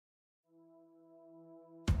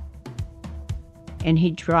and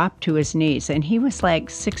he dropped to his knees. And he was like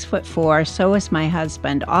 6'4", so was my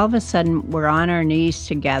husband. All of a sudden, we're on our knees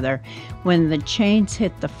together. When the chains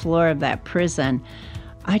hit the floor of that prison,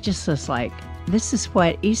 I just was like, this is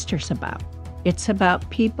what Easter's about. It's about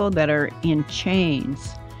people that are in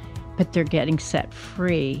chains, but they're getting set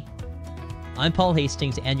free. I'm Paul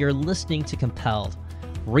Hastings, and you're listening to Compelled.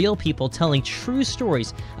 Real people telling true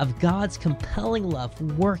stories of God's compelling love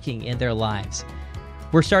working in their lives.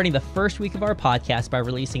 We're starting the first week of our podcast by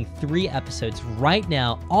releasing 3 episodes right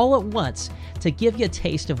now, all at once, to give you a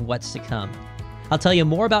taste of what's to come. I'll tell you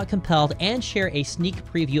more about Compelled and share a sneak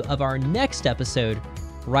preview of our next episode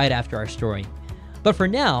right after our story. But for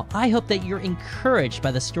now, I hope that you're encouraged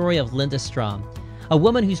by the story of Linda Strom, a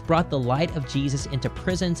woman who's brought the light of Jesus into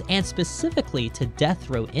prisons and specifically to death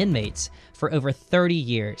row inmates for over 30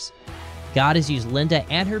 years. God has used Linda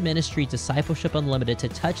and her ministry, Discipleship Unlimited, to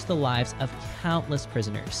touch the lives of countless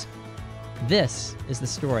prisoners. This is the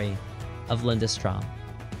story of Linda Strom.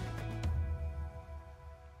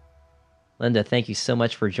 Linda, thank you so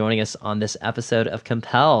much for joining us on this episode of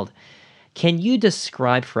Compelled. Can you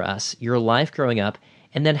describe for us your life growing up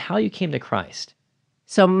and then how you came to Christ?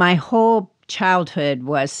 So my whole childhood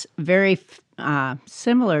was very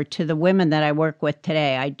similar to the women that I work with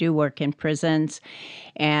today. I do work in prisons,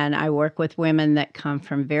 and I work with women that come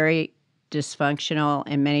from very dysfunctional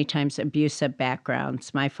and many times abusive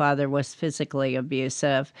backgrounds. My father was physically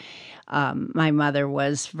abusive. My mother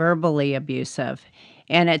was verbally abusive.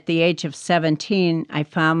 And at the age of 17, I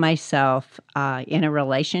found myself in a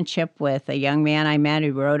relationship with a young man I met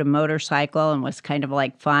who rode a motorcycle and was kind of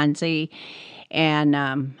like Fonzie. And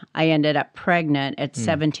I ended up pregnant at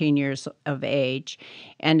 17 years of age,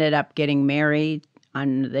 ended up getting married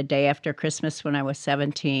on the day after Christmas when I was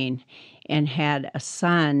 17, and had a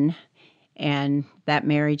son, and that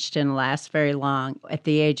marriage didn't last very long. At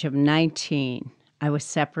the age of 19, I was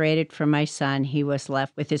separated from my son. He was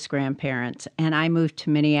left with his grandparents, and I moved to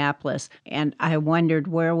Minneapolis, and I wondered,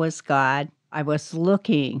 where was God? I was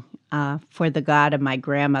looking for the God of my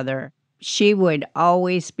grandmother. She would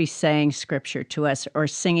always be saying scripture to us or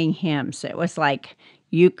singing hymns. It was like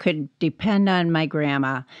you could depend on my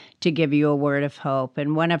grandma to give you a word of hope.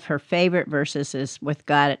 And one of her favorite verses is, with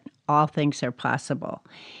God, all things are possible.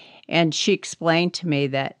 And she explained to me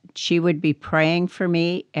that she would be praying for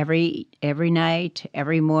me every night,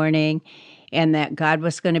 every morning, and that God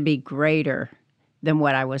was going to be greater than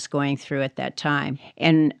what I was going through at that time.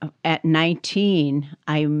 And at 19,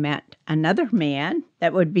 I met another man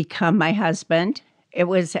that would become my husband. It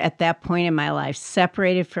was at that point in my life,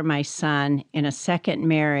 separated from my son in a second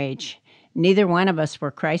marriage. Neither one of us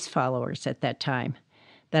were Christ followers at that time,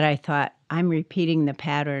 that I thought, I'm repeating the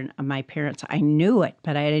pattern of my parents. I knew it,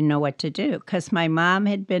 but I didn't know what to do because my mom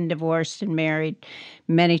had been divorced and married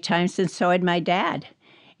many times, and so had my dad.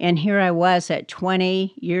 And here I was at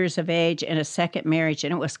 20 years of age in a second marriage,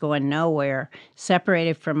 and it was going nowhere,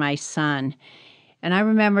 separated from my son. And I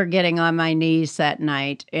remember getting on my knees that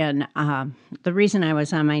night, and the reason I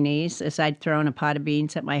was on my knees is I'd thrown a pot of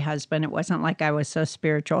beans at my husband. It wasn't like I was so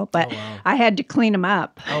spiritual, but I had to clean them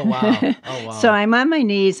up. Oh, wow. Oh, wow. So I'm on my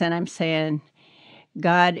knees, and I'm saying,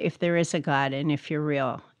 God, if there is a God, and if you're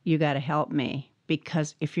real, you got to help me,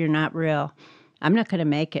 because if you're not real, I'm not going to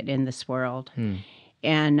make it in this world.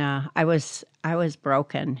 And I was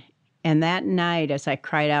broken. And that night, as I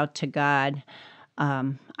cried out to God,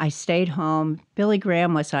 I stayed home. Billy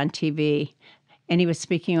Graham was on TV, and he was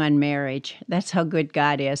speaking on marriage. That's how good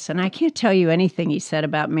God is. And I can't tell you anything he said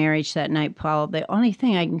about marriage that night, Paul. The only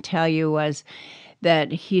thing I can tell you was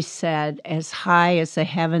that he said, as high as the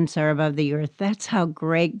heavens are above the earth, that's how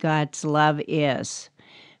great God's love is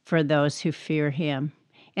for those who fear him.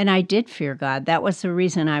 And I did fear God. That was the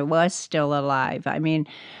reason I was still alive. I mean,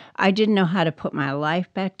 I didn't know how to put my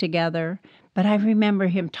life back together, but I remember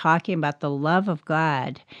him talking about the love of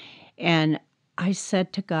God. And I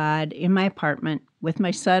said to God in my apartment, with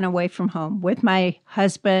my son away from home, with my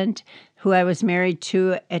husband, who I was married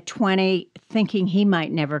to at 20, thinking he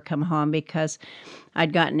might never come home because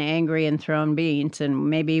I'd gotten angry and thrown beans and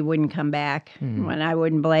maybe he wouldn't come back when I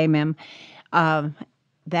wouldn't blame him.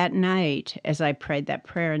 That night, as I prayed that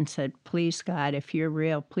prayer and said, please, God, if you're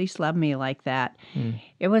real, please love me like that.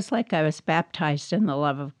 It was like I was baptized in the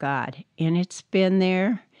love of God. And it's been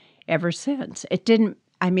there ever since. It didn't,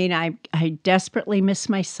 I desperately miss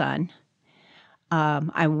my son.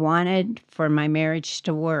 I wanted for my marriage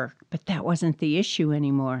to work, but that wasn't the issue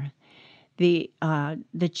anymore. The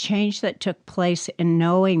change that took place in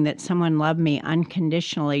knowing that someone loved me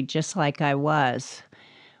unconditionally, just like I was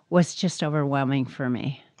just overwhelming for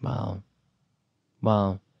me. Wow.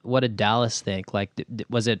 What did Dallas think? Like,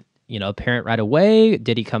 was it, a parent right away?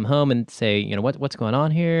 Did he come home and say, what's going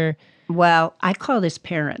on here? Well, I called his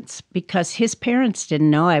parents because his parents didn't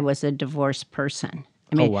know I was a divorced person.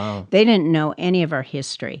 I Oh, mean, wow. they didn't know any of our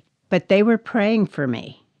history, but they were praying for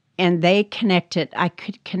me. And I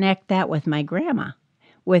could connect that with my grandma.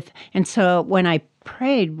 And so when I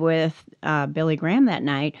prayed with Billy Graham that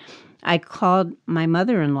night, I called my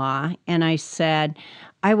mother-in-law and I said,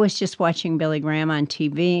 I was just watching Billy Graham on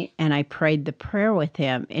TV and I prayed the prayer with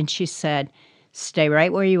him. And she said, stay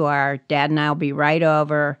right where you are. Dad and I'll be right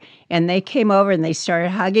over. And they came over and they started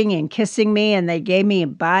hugging and kissing me and they gave me a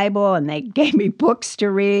Bible and they gave me books to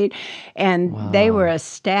read. And they were Wow.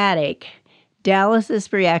 ecstatic.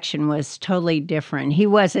 Dallas's reaction was totally different. He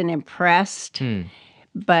wasn't impressed.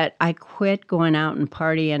 But I quit going out and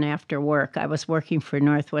partying after work. I was working for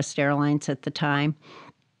Northwest Airlines at the time.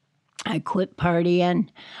 I quit partying.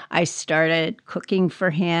 I started cooking for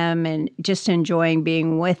him and just enjoying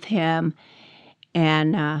being with him.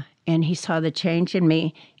 And he saw the change in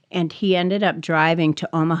me. And he ended up driving to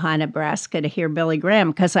Omaha, Nebraska to hear Billy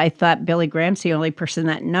Graham because I thought Billy Graham's the only person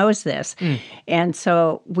that knows this. And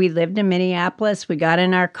so we lived in Minneapolis. We got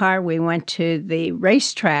in our car. We went to the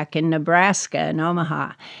racetrack in Nebraska in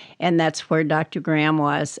Omaha. And that's where Dr. Graham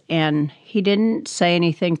was. And he didn't say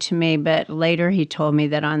anything to me, but later he told me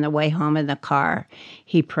that on the way home in the car,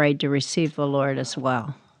 he prayed to receive the Lord as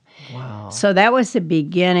well. Wow. So that was the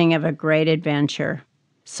beginning of a great adventure.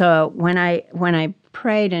 So when I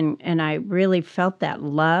prayed and I really felt that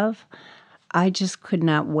love, I just could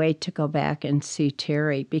not wait to go back and see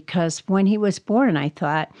Terry because when he was born, I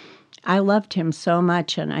thought, I loved him so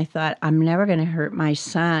much and I thought, I'm never going to hurt my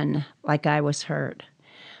son like I was hurt.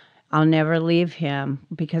 I'll never leave him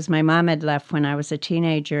because my mom had left when I was a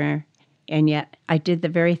teenager and yet I did the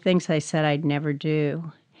very things I said I'd never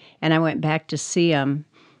do. And I went back to see him.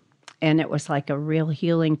 And it was like a real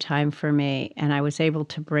healing time for me. And I was able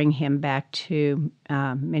to bring him back to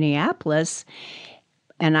Minneapolis.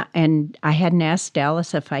 And I hadn't asked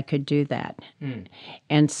Dallas if I could do that.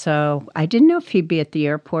 And so I didn't know if he'd be at the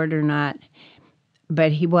airport or not.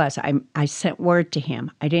 But he was. I sent word to him.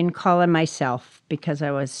 I didn't call him myself because I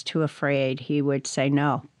was too afraid he would say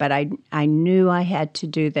no. But I knew I had to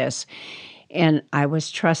do this. And I was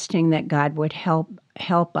trusting that God would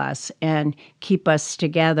help us and keep us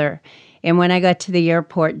together. And when I got to the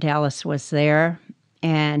airport, Dallas was there,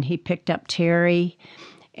 and he picked up Terry,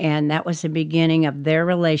 and that was the beginning of their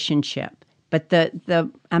relationship. But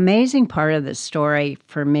the amazing part of the story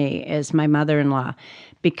for me is my mother-in-law,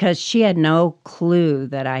 because she had no clue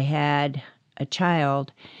that I had a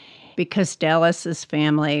child, because Dallas's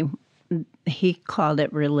family, he called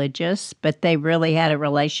it religious, but they really had a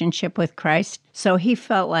relationship with Christ. So he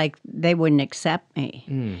felt like they wouldn't accept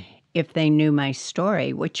me if they knew my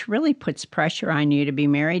story, which really puts pressure on you to be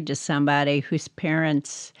married to somebody whose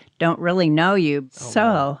parents don't really know you.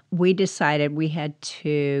 So we decided we had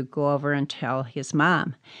to go over and tell his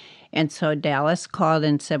mom. And so Dallas called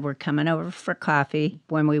and said, we're coming over for coffee.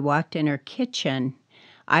 When we walked in her kitchen,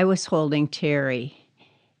 I was holding Terry.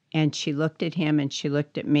 And she looked at him and she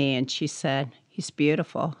looked at me and she said, he's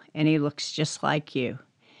beautiful and he looks just like you.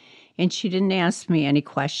 And she didn't ask me any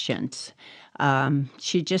questions.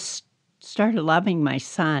 She just started loving my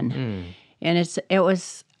son. And it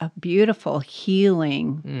was a beautiful,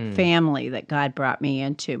 healing family that God brought me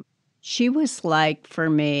into. She was like, for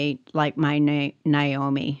me, like my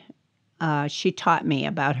Naomi. She taught me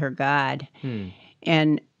about her God.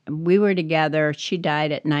 And we were together. She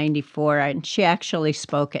died at 94, and she actually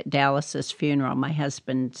spoke at Dallas's funeral, my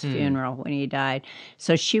husband's funeral, when he died.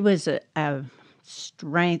 So she was a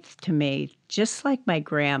strength to me, just like my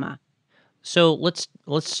grandma. So let's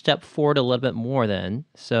step forward a little bit more then.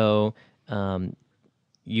 So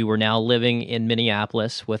you were now living in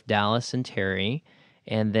Minneapolis with Dallas and Terry,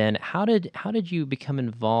 and then how did you become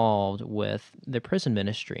involved with the prison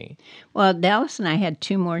ministry? Well, Dallas and I had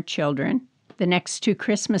 2 more children the next 2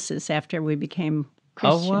 Christmases after we became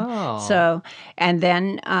Christian. Oh, wow. So, and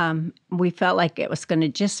then we felt like it was going to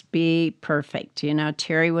just be perfect. You know,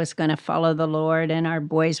 Terry was going to follow the Lord and our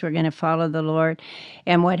boys were going to follow the Lord.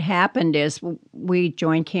 And what happened is we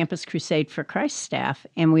joined Campus Crusade for Christ staff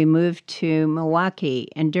and we moved to Milwaukee.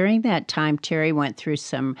 And during that time, Terry went through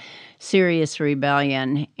some serious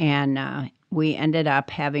rebellion and we ended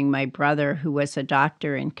up having my brother, who was a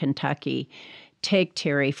doctor in Kentucky, take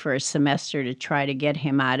Terry for a semester to try to get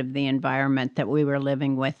him out of the environment that we were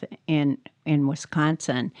living with in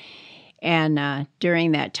Wisconsin. And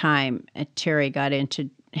during that time, Terry got into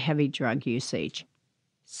heavy drug usage.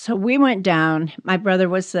 So we went down. My brother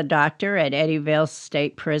was the doctor at Eddyville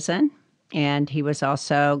State Prison, and he was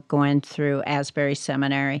also going through Asbury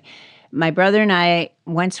Seminary. My brother and I,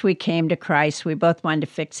 once we came to Christ, we both wanted to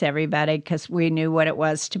fix everybody because we knew what it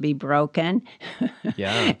was to be broken.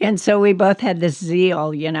 Yeah. And so we both had this zeal,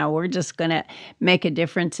 we're just going to make a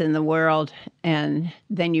difference in the world. And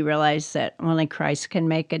then you realize that only Christ can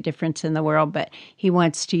make a difference in the world, but he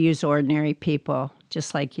wants to use ordinary people.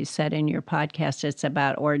 Just like you said in your podcast, it's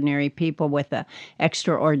about ordinary people with an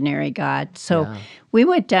extraordinary God. So we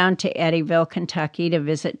went down to Eddyville, Kentucky to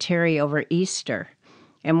visit Terry over Easter.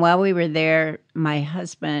 And while we were there, my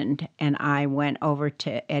husband and I went over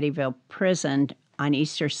to Eddyville Prison on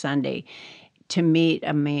Easter Sunday to meet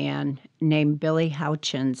a man named Billy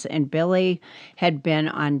Houchins. And Billy had been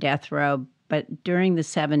on death row, but during the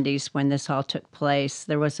 70s when this all took place,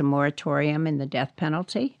 there was a moratorium in the death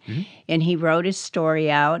penalty. Mm-hmm. And he wrote his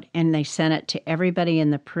story out, and they sent it to everybody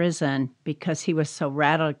in the prison because he was so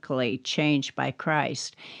radically changed by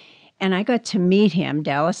Christ. And I got to meet him.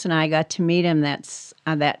 Dallas and I got to meet him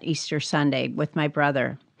that Easter Sunday with my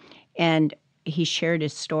brother. And he shared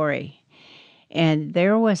his story. And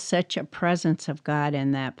there was such a presence of God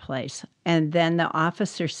in that place. And then the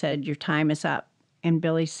officer said, "Your time is up." And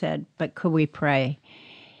Billy said, "But could we pray?"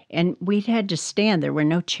 And we had to stand. There were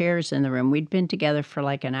no chairs in the room. We'd been together for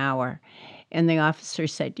like an hour. And the officer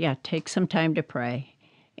said, "Yeah, take some time to pray."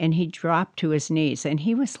 And he dropped to his knees. And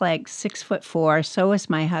he was like 6'4", so was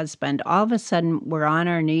my husband. All of a sudden, we're on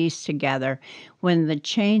our knees together. When the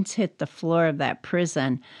chains hit the floor of that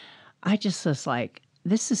prison, I just was like,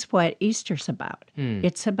 this is what Easter's about.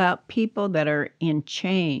 It's about people that are in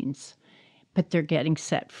chains, but they're getting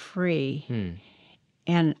set free.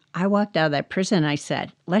 And I walked out of that prison and I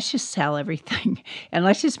said, let's just sell everything and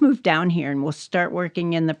let's just move down here and we'll start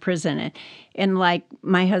working in the prison. And like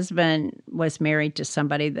my husband was married to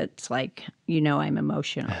somebody that's like, I'm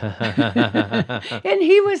emotional. And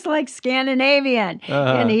he was like Scandinavian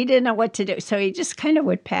and he didn't know what to do. So he just kind of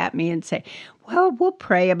would pat me and say, well, we'll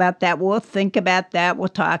pray about that. We'll think about that. We'll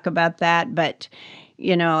talk about that. But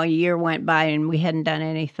a year went by and we hadn't done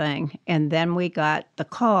anything. And then we got the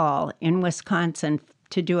call in Wisconsin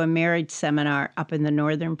to do a marriage seminar up in the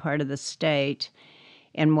northern part of the state.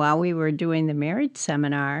 And while we were doing the marriage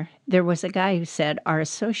seminar, there was a guy who said, our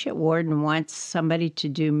associate warden wants somebody to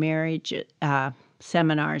do marriage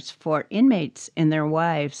seminars for inmates and their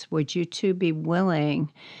wives. Would you two be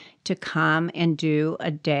willing to come and do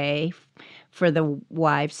a day for the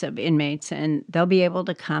wives of inmates? And they'll be able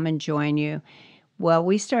to come and join you. Well,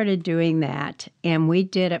 we started doing that, and we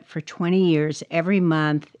did it for 20 years, every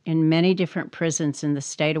month, in many different prisons in the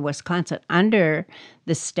state of Wisconsin, under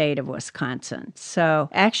the state of Wisconsin. So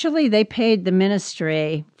actually, they paid the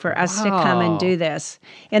ministry for us to come and do this.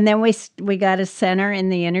 And then we got a center in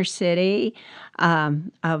the inner city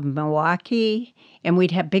of Milwaukee, and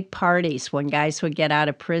we'd have big parties when guys would get out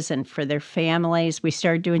of prison for their families. We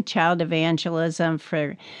started doing child evangelism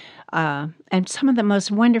for and some of the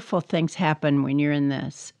most wonderful things happen when you're in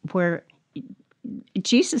this, where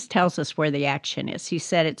Jesus tells us where the action is. He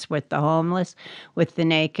said it's with the homeless, with the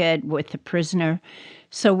naked, with the prisoner.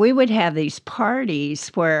 So we would have these parties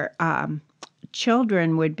where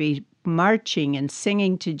children would be marching and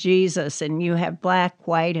singing to Jesus, and you have Black,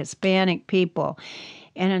 white, Hispanic people,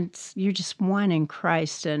 and you're just one in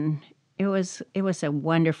Christ, and it was a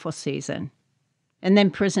wonderful season. And then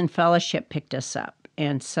Prison Fellowship picked us up.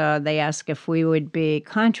 And so they asked if we would be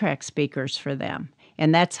contract speakers for them.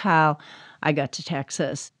 And that's how I got to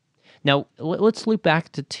Texas. Now, let's loop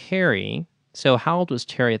back to Terry. So how old was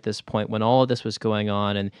Terry at this point when all of this was going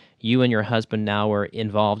on and you and your husband now were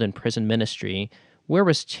involved in prison ministry? Where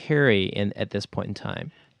was Terry at this point in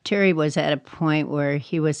time? Terry was at a point where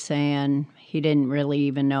he was saying he didn't really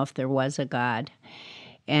even know if there was a God.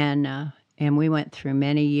 And we went through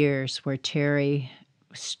many years where Terry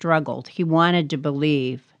struggled. He wanted to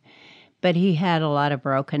believe, but he had a lot of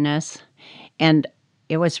brokenness. And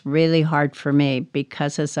it was really hard for me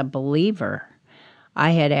because as a believer,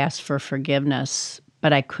 I had asked for forgiveness,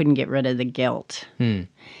 but I couldn't get rid of the guilt.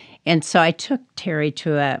 And so I took Terry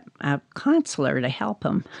to a counselor to help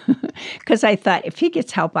him because I thought if he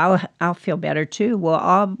gets help, I'll feel better too. We'll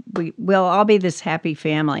all be this happy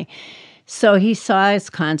family. So he saw his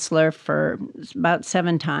counselor for about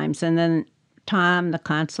 7 times, and then Tom, the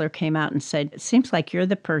counselor, came out and said, "It seems like you're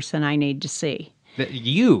the person I need to see."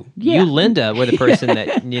 You, Linda, were the person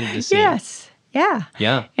that needed to see. Yes,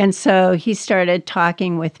 yeah. And so he started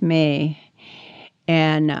talking with me,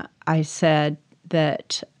 and I said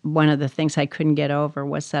that one of the things I couldn't get over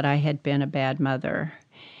was that I had been a bad mother.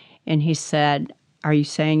 And he said, "Are you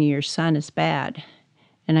saying your son is bad?"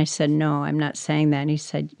 And I said, "No, I'm not saying that." And he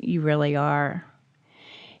said, "You really are."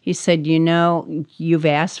 He said, "You know, you've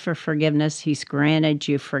asked for forgiveness. He's granted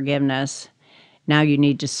you forgiveness. Now you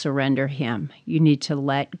need to surrender him. You need to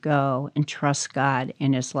let go and trust God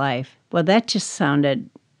in his life." Well, that just sounded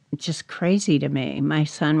just crazy to me. My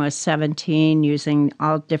son was 17, using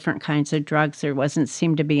all different kinds of drugs. There wasn't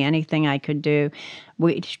seemed to be anything I could do.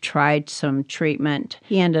 We tried some treatment.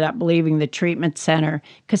 He ended up leaving the treatment center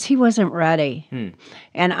because he wasn't ready.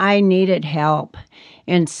 And I needed help.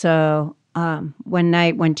 And so one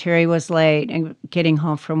night when Terry was late and getting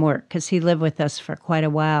home from work, because he lived with us for quite a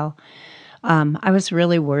while, I was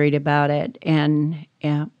really worried about it. And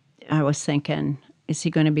I was thinking, is he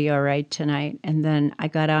going to be all right tonight? And then I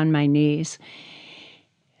got on my knees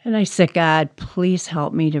and I said, "God, please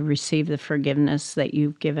help me to receive the forgiveness that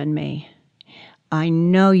you've given me. I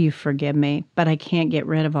know you forgive me, but I can't get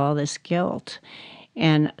rid of all this guilt."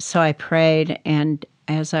 And so I prayed, and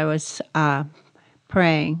as I was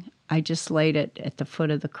praying, I just laid it at the foot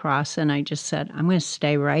of the cross, and I just said, "I'm going to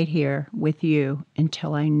stay right here with you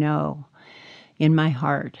until I know in my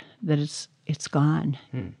heart that it's gone,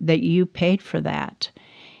 that you paid for that.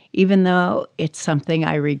 Even though it's something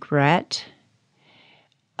I regret,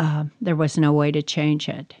 there was no way to change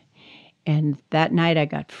it." And that night I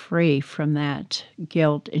got free from that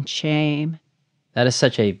guilt and shame. That is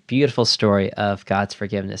such a beautiful story of God's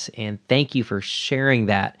forgiveness, and thank you for sharing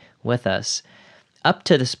that with us. Up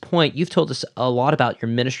to this point, you've told us a lot about your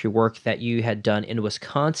ministry work that you had done in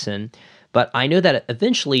Wisconsin, but I know that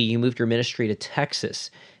eventually you moved your ministry to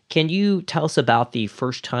Texas. Can you tell us about the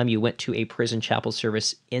first time you went to a prison chapel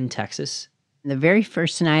service in Texas? The very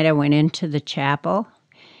first night I went into the chapel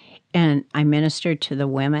and I ministered to the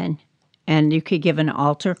women. And you could give an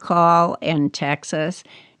altar call in Texas,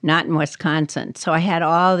 not in Wisconsin. So I had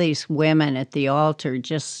all these women at the altar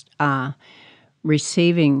just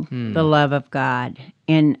receiving the love of God.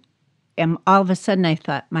 And all of a sudden I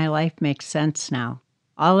thought, my life makes sense now.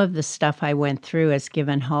 All of the stuff I went through has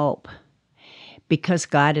given hope, because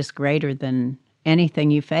God is greater than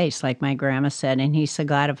anything you face, like my grandma said, and he's a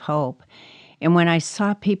God of hope. And when I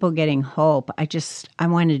saw people getting hope, I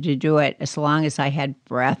wanted to do it as long as I had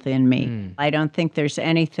breath in me. I don't think there's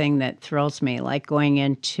anything that thrills me like going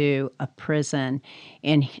into a prison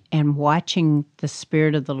and watching the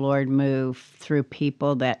Spirit of the Lord move through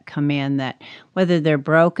people that come in, that whether they're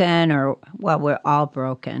broken or, well, we're all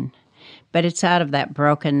broken. But it's out of that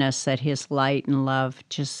brokenness that his light and love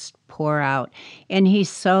just pour out. And it's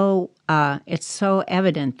so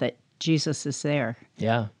evident that Jesus is there.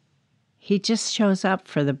 Yeah. He just shows up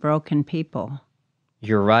for the broken people.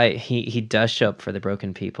 You're right. He does show up for the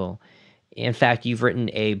broken people. In fact, you've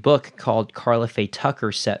written a book called Karla Faye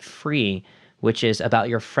Tucker, Set Free, which is about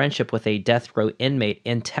your friendship with a death row inmate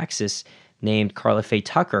in Texas named Karla Faye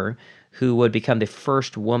Tucker, who would become the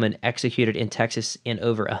first woman executed in Texas in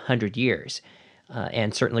over 100 years.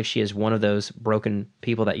 And certainly she is one of those broken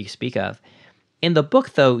people that you speak of. In the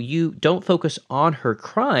book, though, you don't focus on her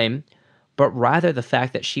crime, but rather the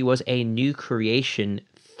fact that she was a new creation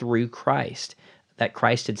through Christ, that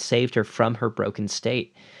Christ had saved her from her broken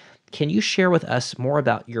state. Can you share with us more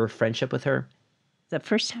about your friendship with her? The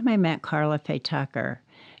first time I met Karla Faye Tucker,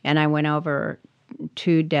 and I went over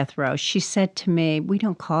to death row, she said to me, "We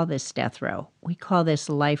don't call this death row. We call this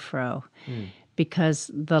life row because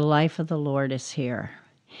the life of the Lord is here."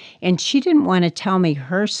 And she didn't want to tell me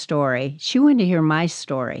her story. She wanted to hear my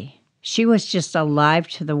story. She was just alive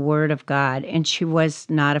to the Word of God, and she was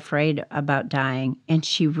not afraid about dying, and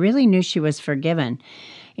she really knew she was forgiven.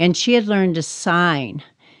 And she had learned to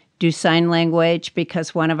do sign language,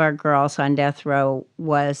 because one of our girls on death row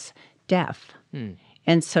was deaf.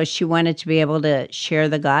 And so she wanted to be able to share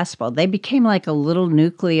the gospel. They became like a little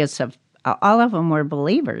nucleus of, all of them were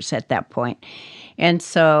believers at that point. And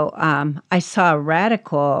so I saw a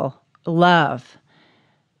radical love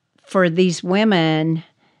for these women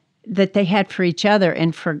that they had for each other,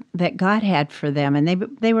 and that God had for them. And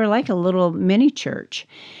they were like a little mini church.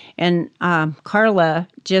 And Karla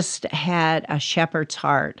just had a shepherd's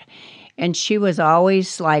heart. And she was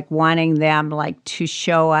always like wanting them like to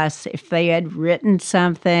show us if they had written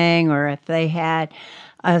something or if they had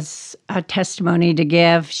a testimony to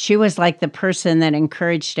give. She was like the person that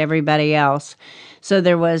encouraged everybody else. So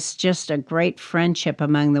there was just a great friendship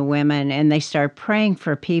among the women, and they started praying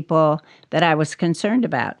for people that I was concerned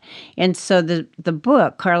about. And so the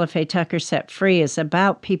book, Karla Faye Tucker, Set Free, is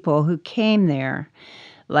about people who came there.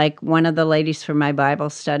 Like one of the ladies from my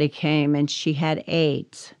Bible study came, and she had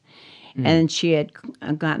AIDS. And she had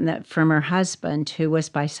gotten that from her husband, who was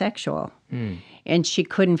bisexual. And she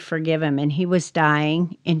couldn't forgive him, and he was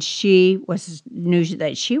dying, and she knew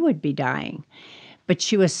that she would be dying. But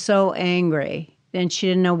she was so angry and she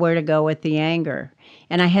didn't know where to go with the anger.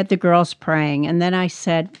 And I had the girls praying, and then I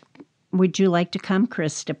said, would you like to come,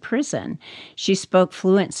 Chris, to prison? She spoke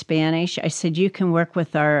fluent Spanish. I said, you can work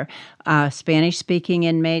with our Spanish-speaking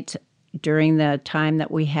inmates during the time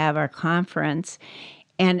that we have our conference.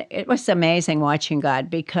 And it was amazing watching God,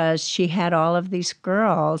 because she had all of these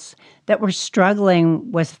girls that were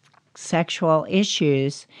struggling with sexual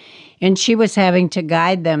issues, and she was having to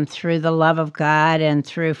guide them through the love of God and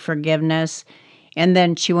through forgiveness. And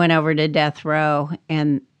then she went over to death row,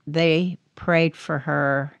 and they prayed for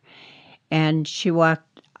her. And she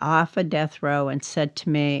walked off a death row and said to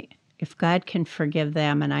me, if God can forgive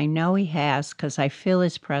them, and I know he has because I feel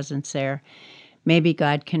his presence there, maybe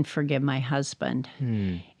God can forgive my husband.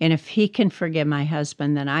 And if he can forgive my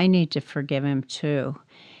husband, then I need to forgive him too.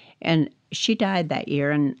 And she died that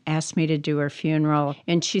year and asked me to do her funeral.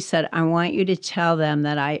 And she said, I want you to tell them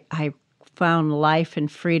that I found life and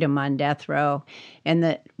freedom on death row, and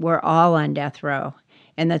that we're all on death row,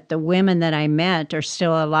 and that the women that I met are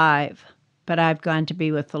still alive. But I've gone to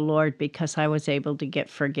be with the Lord because I was able to get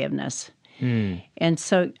forgiveness. And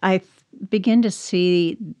so I begin to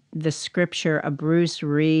see the scripture, a bruised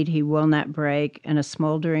reed he will not break, and a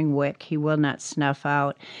smoldering wick he will not snuff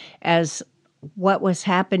out, as what was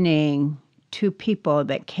happening to people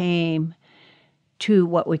that came to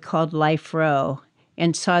what we called Life Row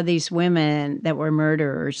and saw these women that were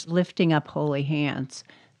murderers lifting up holy hands.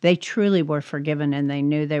 They truly were forgiven, and they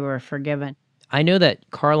knew they were forgiven. I know that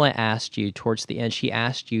Karla asked you towards the end, she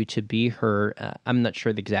asked you to be her, I'm not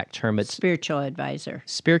sure the exact term, it's Spiritual advisor.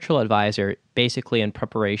 spiritual advisor, basically in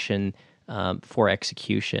preparation for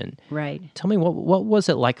execution. Right. Tell me, what was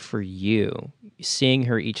it like for you, seeing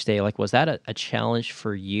her each day? Like, was that a challenge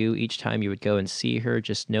for you each time you would go and see her,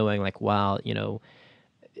 just knowing like, wow,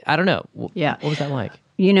 I don't know. Yeah. What was that like?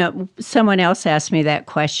 Someone else asked me that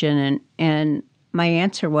question, and my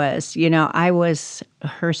answer was, I was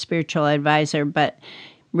her spiritual advisor, but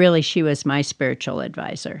really she was my spiritual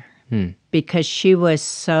advisor because she was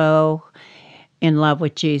so in love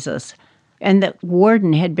with Jesus. And the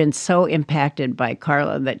warden had been so impacted by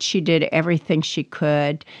Karla that she did everything she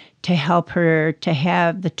could to help her to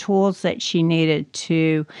have the tools that she needed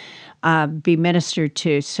to be ministered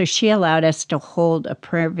to. So she allowed us to hold a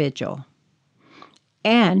prayer vigil.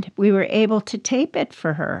 And we were able to tape it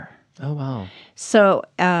for her. Oh, wow. So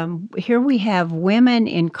here we have women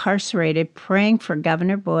incarcerated praying for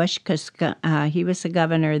Governor Bush, because he was the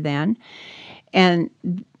governor then, and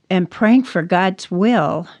praying for God's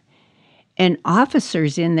will, and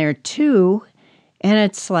officers in there too. And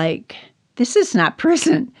it's like, this is not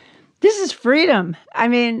prison. This is freedom. I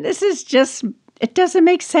mean, this is just, it doesn't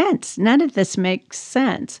make sense. None of this makes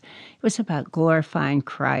sense. It was about glorifying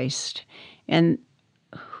Christ. And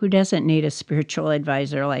who doesn't need a spiritual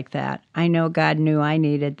advisor like that? I know God knew I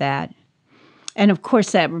needed that. And of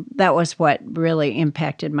course, that was what really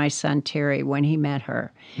impacted my son, Terry, when he met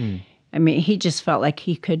her. I mean, he just felt like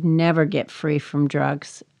he could never get free from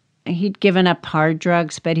drugs. He'd given up hard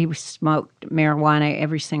drugs, but he smoked marijuana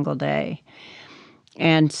every single day.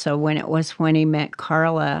 And so when he met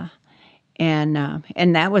Karla, and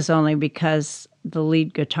that was only because the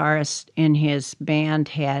lead guitarist in his band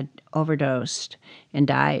had overdosed and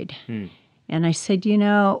died. And I said,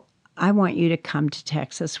 I want you to come to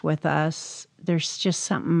Texas with us. There's just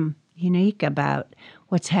something unique about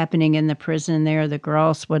what's happening in the prison there. The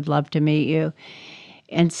girls would love to meet you.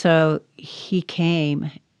 And so he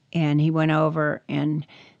came, and he went over, and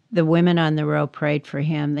the women on the row prayed for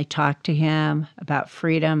him. They talked to him about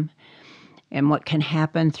freedom and what can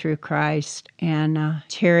happen through Christ. And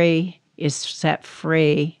Terry is set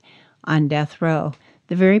free on death row.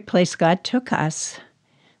 The very place God took us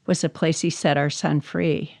was the place he set our son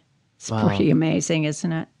free. It's Wow. pretty amazing,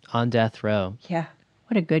 isn't it? On death row. Yeah.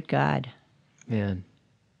 What a good God. Man.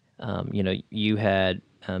 You had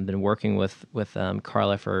been working with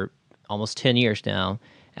Karla for almost 10 years now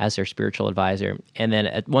as their spiritual advisor. And then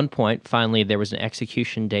at one point, finally, there was an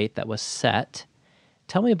execution date that was set.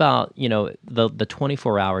 Tell me about, the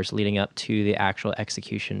 24 hours leading up to the actual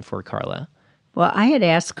execution for Karla. Well, I had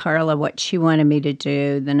asked Karla what she wanted me to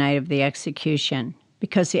do the night of the execution,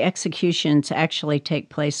 because the executions actually take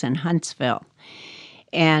place in Huntsville.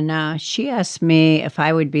 And she asked me if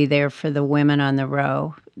I would be there for the women on the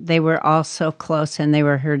row. They were all so close, and they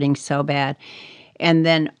were hurting so bad. And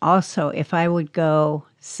then also if I would go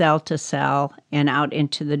cell to cell and out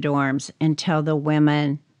into the dorms and tell the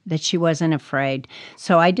women that she wasn't afraid.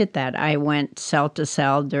 So I did that. I went cell to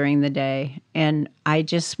cell during the day, and I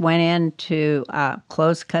just went into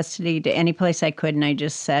closed custody to any place I could, and I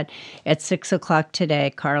just said, at 6 o'clock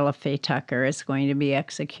today, Karla Faye Tucker is going to be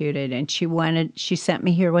executed. And she sent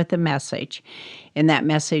me here with a message, and that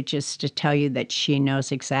message is to tell you that she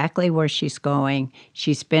knows exactly where she's going.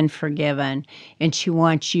 She's been forgiven, and she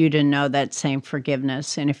wants you to know that same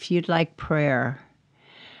forgiveness. And if you'd like prayer,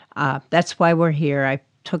 that's why we're here. I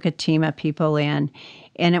took a team of people in,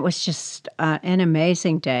 and it was just an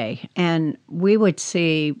amazing day. And we would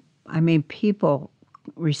see, people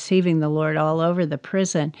receiving the Lord all over the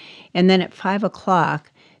prison. And then at 5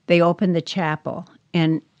 o'clock, they opened the chapel,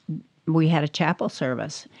 and we had a chapel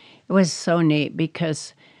service. It was so neat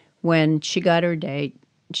because when she got her date,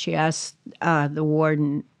 she asked the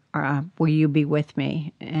warden, will you be with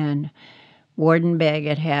me? And Warden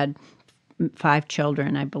Baggett had 5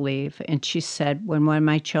 children, I believe. And she said, when one of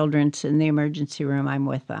my children's in the emergency room, I'm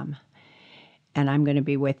with them. And I'm going to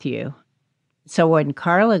be with you. So when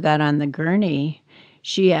Karla got on the gurney,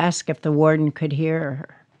 she asked if the warden could hear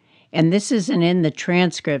her. And this isn't in the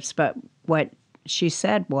transcripts, but what she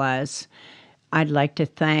said was, I'd like to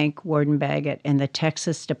thank Warden Baggett and the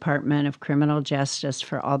Texas Department of Criminal Justice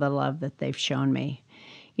for all the love that they've shown me.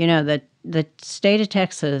 You know, the state of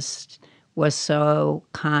Texas was so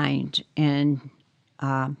kind and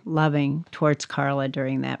loving towards Karla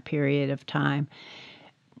during that period of time.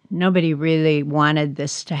 Nobody really wanted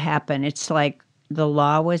this to happen. It's like the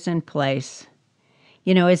law was in place.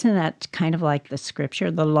 You know, isn't that kind of like the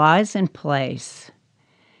scripture? The law is in place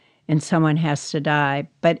and someone has to die.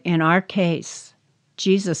 But in our case,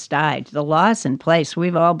 Jesus died. The law is in place.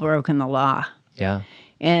 We've all broken the law. Yeah.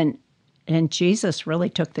 And Jesus really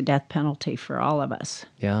took the death penalty for all of us.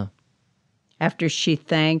 Yeah. After she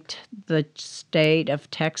thanked the state of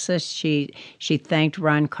Texas, she thanked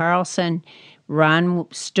Ron Carlson. Ron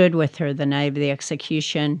stood with her the night of the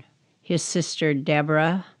execution. His sister,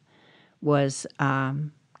 Deborah, was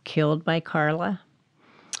killed by Karla,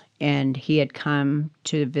 and he had come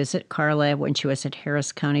to visit Karla when she was at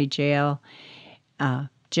Harris County Jail,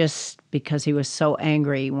 just because he was so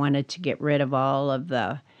angry. He wanted to get rid of all of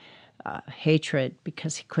the hatred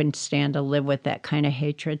because he couldn't stand to live with that kind of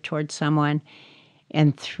hatred towards someone.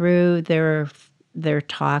 And through their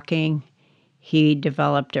talking, he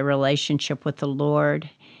developed a relationship with the Lord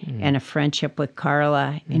and a friendship with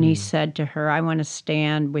Karla. And he said to her, I want to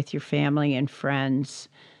stand with your family and friends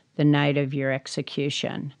the night of your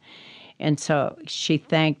execution. And so she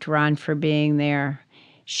thanked Ron for being there.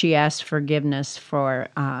 She asked forgiveness for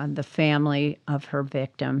the family of her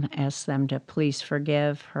victim, asked them to please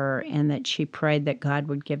forgive her, and that she prayed that God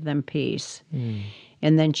would give them peace.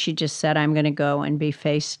 And then she just said, I'm going to go and be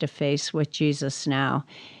face-to-face with Jesus now,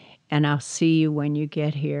 and I'll see you when you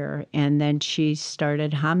get here. And then she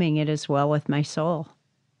started humming It Is Well With My Soul.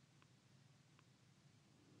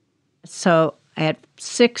 So at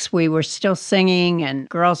 6, we were still singing, and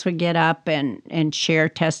girls would get up and share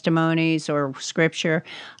testimonies or scripture.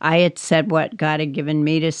 I had said what God had given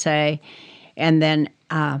me to say, and then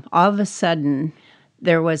all of a sudden,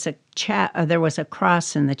 there was a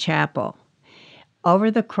cross in the chapel.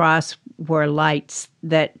 Over the cross were lights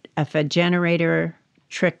that, if a generator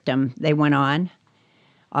tricked them, they went on.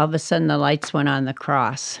 All of a sudden, the lights went on the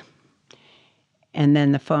cross, and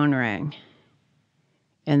then the phone rang.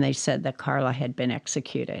 And they said that Karla had been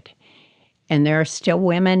executed. And there are still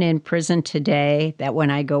women in prison today that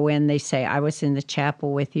when I go in, they say, I was in the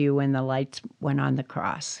chapel with you when the lights went on the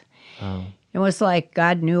cross. Oh. It was like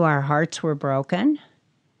God knew our hearts were broken,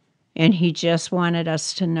 and he just wanted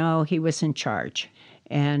us to know he was in charge.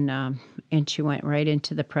 And she went right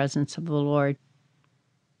into the presence of the Lord.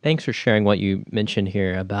 Thanks for sharing what you mentioned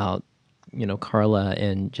here about, Karla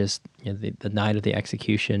and just the night of the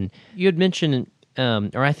execution. You had mentioned...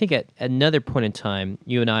 or I think at another point in time,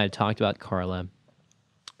 you and I had talked about Karla,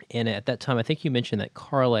 and at that time, I think you mentioned that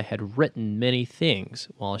Karla had written many things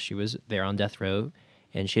while she was there on death row,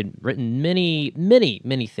 and she had written many, many,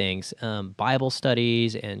 many things, Bible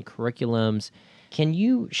studies and curriculums. Can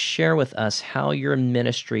you share with us how your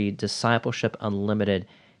ministry, Discipleship Unlimited,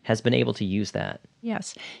 has been able to use that?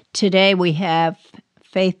 Yes. Today we have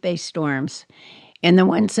faith-based dorms, and the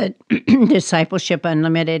ones that Discipleship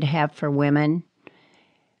Unlimited have for women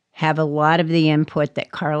have a lot of the input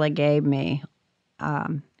that Karla gave me.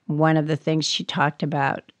 One of the things she talked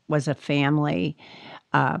about was a family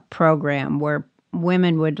program where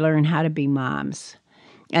women would learn how to be moms.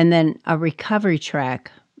 And then a recovery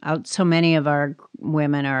track. So many of our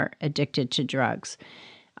women are addicted to drugs.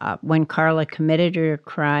 When Karla committed her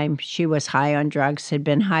crime, she was high on drugs, had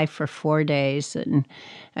been high for 4 days.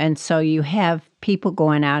 And so you have people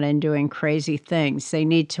going out and doing crazy things. They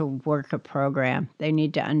need to work a program. They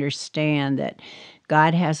need to understand that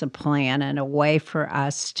God has a plan and a way for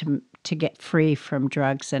us to get free from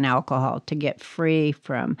drugs and alcohol, to get free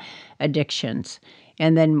from addictions.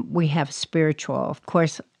 And then we have spiritual. Of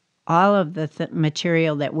course, all of the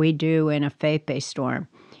material that we do in a faith-based storm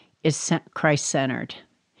is Christ-centered.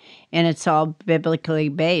 And it's all biblically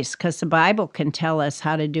based because the Bible can tell us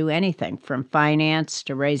how to do anything from finance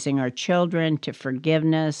to raising our children to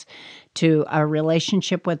forgiveness to our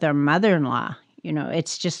relationship with our mother-in-law.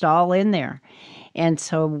 It's just all in there. And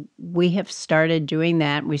so we have started doing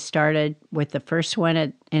that. We started with the first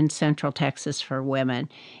one in Central Texas for women.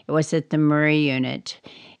 It was at the Murray unit,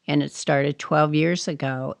 and it started 12 years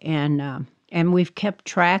ago. And we've kept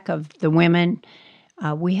track of the women.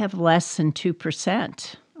 We have less than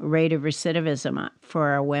 2% rate of recidivism for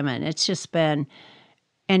our women. It's just been,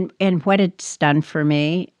 and what it's done for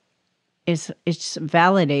me is it's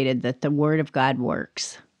validated that the Word of God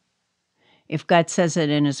works. If God says it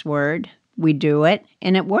in His Word, we do it,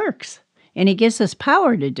 and it works. And He gives us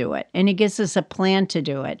power to do it, and He gives us a plan to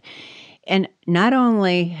do it. And not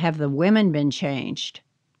only have the women been changed,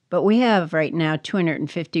 but we have right now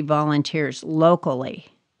 250 volunteers locally.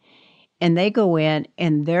 And they go in,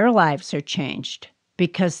 and their lives are changed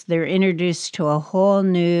because they're introduced to a whole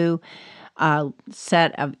new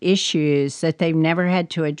set of issues that they've never had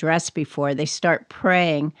to address before. They start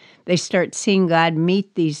praying. They start seeing God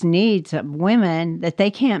meet these needs of women that they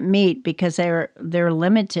can't meet because they're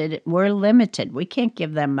limited. We're limited. We can't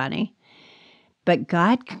give them money. But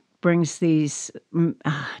God brings these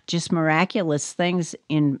just miraculous things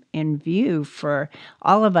in view for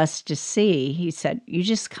all of us to see. He said, "You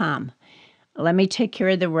just come. Let me take care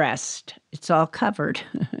of the rest. It's all covered."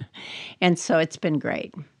 And so it's been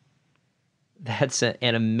great. That's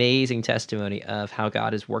an amazing testimony of how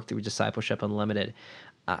God has worked through Discipleship Unlimited.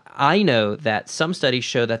 I know that some studies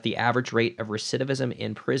show that the average rate of recidivism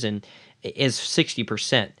in prison is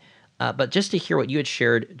 60%. But just to hear what you had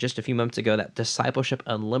shared just a few moments ago, that Discipleship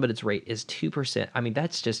Unlimited's rate is 2%. I mean,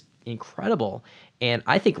 that's just incredible. And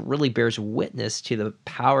I think really bears witness to the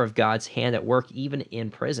power of God's hand at work even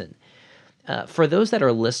in prison. For those that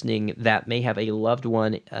are listening that may have a loved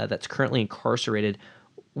one that's currently incarcerated,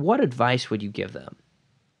 what advice would you give them?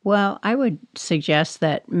 Well, I would suggest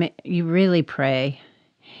that you really pray,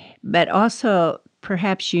 but also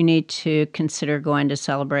perhaps you need to consider going to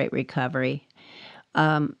Celebrate Recovery.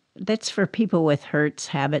 That's for people with hurts,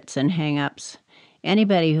 habits, and hang-ups.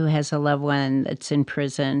 Anybody who has a loved one that's in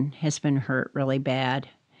prison has been hurt really bad.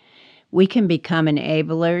 We can become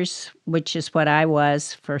enablers, which is what I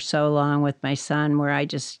was for so long with my son, where I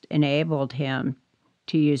just enabled him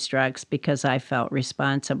to use drugs because I felt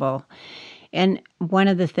responsible. And one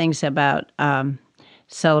of the things about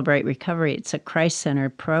Celebrate Recovery, it's a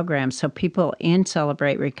Christ-centered program, so people in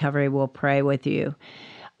Celebrate Recovery will pray with you.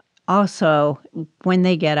 Also, when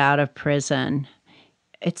they get out of prison,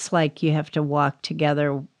 it's like you have to walk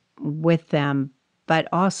together with them, but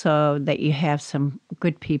also that you have some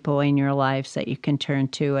good people in your lives that you can turn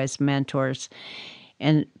to as mentors,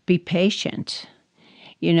 and be patient.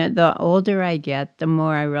 The older I get, the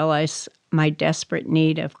more I realize my desperate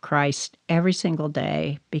need of Christ every single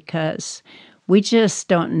day, because we just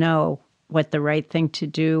don't know what the right thing to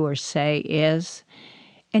do or say is.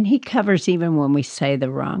 And He covers even when we say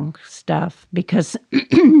the wrong stuff, because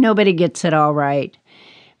nobody gets it all right.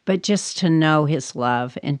 But just to know His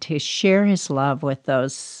love and to share His love with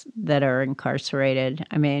those that are incarcerated.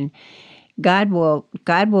 I mean, God will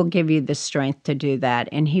give you the strength to do that,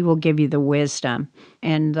 and He will give you the wisdom.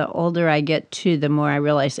 And the older I get too, the more I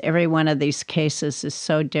realize every one of these cases is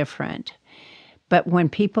so different. But when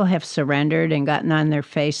people have surrendered and gotten on their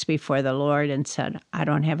face before the Lord and said, "I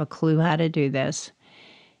don't have a clue how to do this,"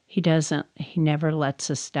 He never lets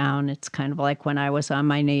us down. It's kind of like when I was on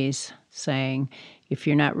my knees saying, "If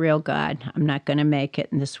you're not real, God, I'm not going to make it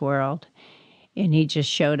in this world." And He just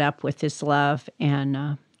showed up with His love,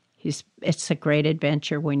 and it's a great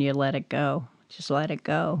adventure when you let it go. Just let it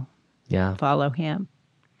go. Yeah. Follow Him.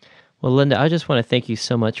 Well, Linda, I just want to thank you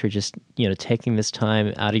so much for just, taking this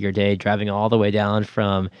time out of your day, driving all the way down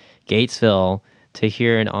from Gatesville to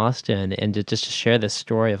here in Austin, and to share this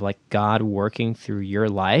story of God working through your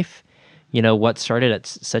life. What started at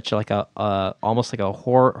such almost like a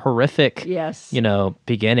horrific, Yes.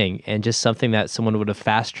 beginning, and just something that someone would have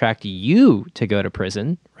fast-tracked you to go to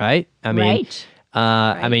prison, right? I mean, Right.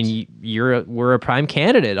 I mean, we're a prime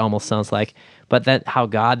candidate, almost sounds like, but that how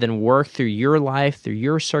God then worked through your life, through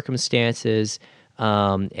your circumstances,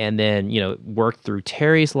 and then, worked through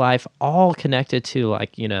Terry's life, all connected to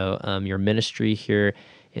your ministry here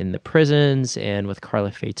in the prisons and with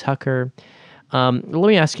Karla Faye Tucker. Let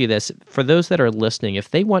me ask you this. For those that are listening,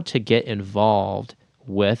 if they want to get involved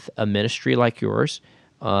with a ministry like yours,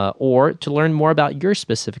 or to learn more about your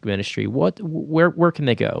specific ministry, where can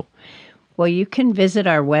they go? Well, you can visit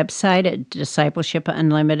our website at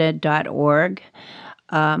discipleshipunlimited.org.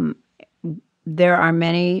 There are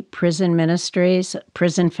many prison ministries.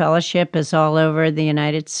 Prison Fellowship is all over the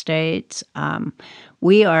United States.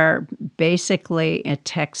 We are basically a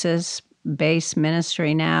Texas-based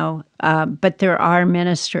ministry now, but there are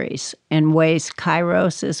ministries in ways.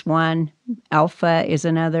 Kairos is one. Alpha is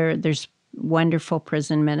another. There's wonderful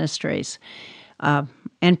prison ministries.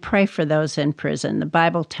 And pray for those in prison. The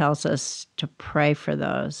Bible tells us to pray for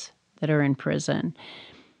those that are in prison.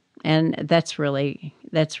 And that's really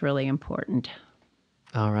important.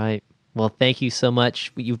 All right. Well, thank you so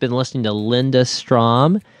much. You've been listening to Linda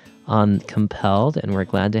Strom on Compelled, and we're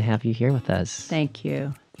glad to have you here with us. Thank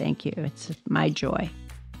you. Thank you. It's my joy.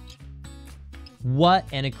 What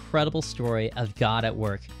an incredible story of God at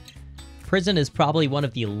work. Prison is probably one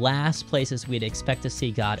of the last places we'd expect to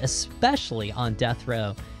see God, especially on death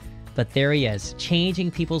row. But there he is,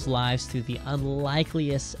 changing people's lives through the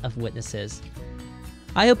unlikeliest of witnesses.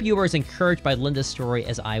 I hope you were as encouraged by Linda's story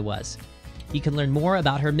as I was. You can learn more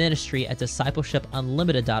about her ministry at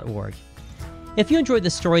discipleshipunlimited.org. If you enjoyed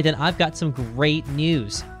this story, then I've got some great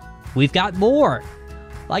news. We've got more.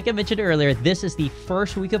 Like I mentioned earlier, this is the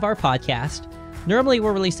first week of our podcast. Normally,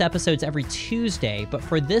 we'll release episodes every Tuesday, but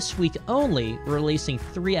for this week only, we're releasing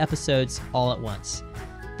 3 episodes all at once.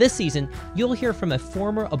 This season, you'll hear from a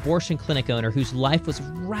former abortion clinic owner whose life was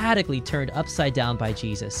radically turned upside down by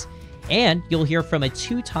Jesus. And you'll hear from a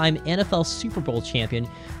 2-time NFL Super Bowl champion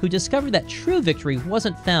who discovered that true victory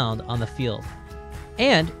wasn't found on the field.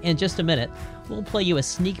 And in just a minute, we'll play you a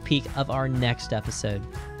sneak peek of our next episode.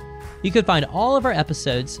 You can find all of our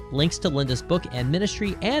episodes, links to Linda's book and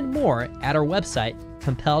ministry, and more at our website,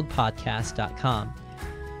 compelledpodcast.com.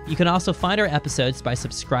 You can also find our episodes by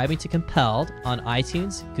subscribing to Compelled on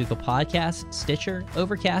iTunes, Google Podcasts, Stitcher,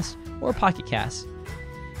 Overcast, or Pocket Casts.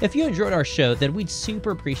 If you enjoyed our show, then we'd super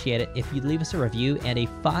appreciate it if you'd leave us a review and a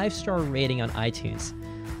 5-star rating on iTunes.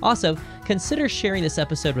 Also, consider sharing this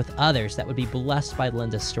episode with others that would be blessed by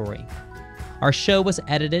Linda's story. Our show was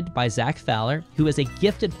edited by Zach Fowler, who is a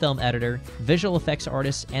gifted film editor, visual effects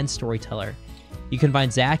artist, and storyteller. You can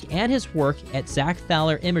find Zach and his work at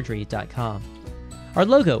zachfowlerimagery.com. Our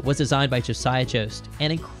logo was designed by Josiah Jost,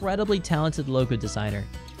 an incredibly talented logo designer.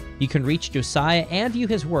 You can reach Josiah and view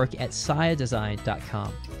his work at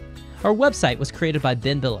siadesign.com. Our website was created by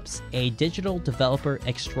Ben Billups, a digital developer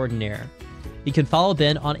extraordinaire. You can follow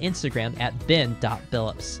Ben on Instagram at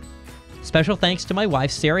ben.billups. Special thanks to my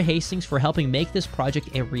wife, Sarah Hastings, for helping make this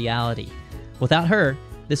project a reality. Without her,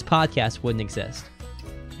 this podcast wouldn't exist.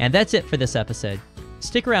 And that's it for this episode.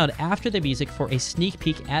 Stick around after the music for a sneak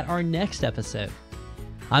peek at our next episode.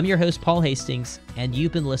 I'm your host, Paul Hastings, and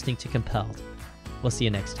you've been listening to Compelled. We'll see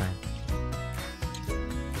you next time.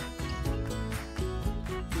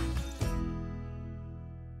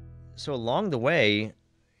 So along the way,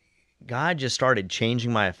 God just started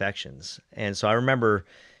changing my affections. And so I remember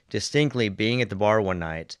distinctly being at the bar one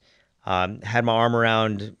night, had my arm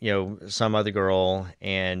around, some other girl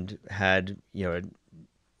and had,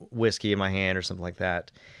 whiskey in my hand or something like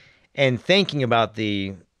that. And thinking about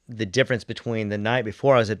the difference between the night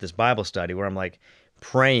before I was at this Bible study where I'm like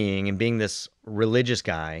praying and being this religious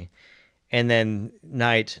guy, and then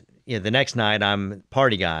the next night I'm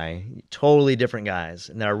party guy, totally different guys.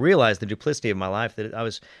 And then I realized the duplicity of my life, that I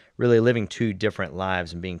was really living 2 different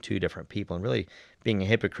lives and being 2 different people and really being a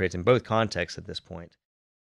hypocrite in both contexts at this point.